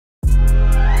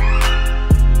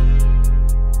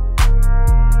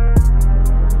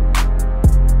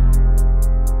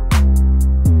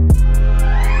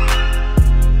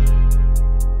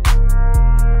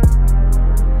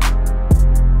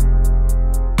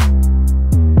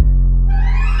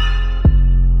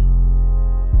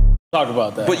Talk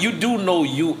about that. But you do know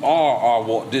you are our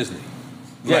Walt Disney.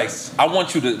 Yes. Like, I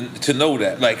want you to know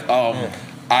that. Like,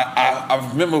 I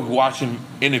remember watching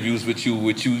interviews with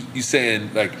you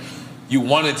saying, like, you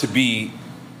wanted to be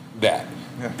that.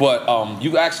 Yeah. But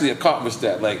you actually accomplished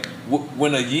that. Like,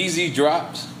 when a Yeezy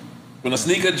drops, when a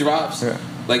sneaker drops,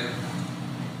 like,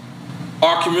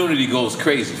 our community goes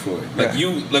crazy for it. Like,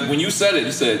 like when you said it,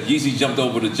 you said Yeezy jumped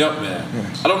over the Jumpman.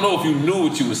 Yeah. I don't know if you knew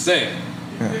what you were saying.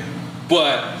 Yeah.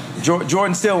 But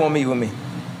Jordan still won't meet with me.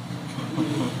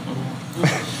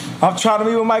 I'm trying to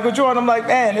meet with Michael Jordan. I'm like,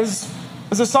 man, it's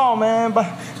a song, man. But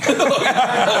he took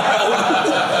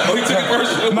it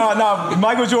personal. No.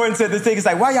 Michael Jordan said this thing. It's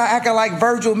like, why y'all acting like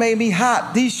Virgil made me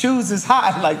hot? These shoes is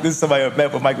hot. Like, this is somebody I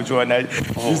met with Michael Jordan that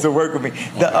used to work with me.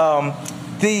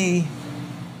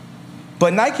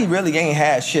 But Nike really ain't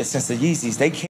had shit since the Yeezys. They came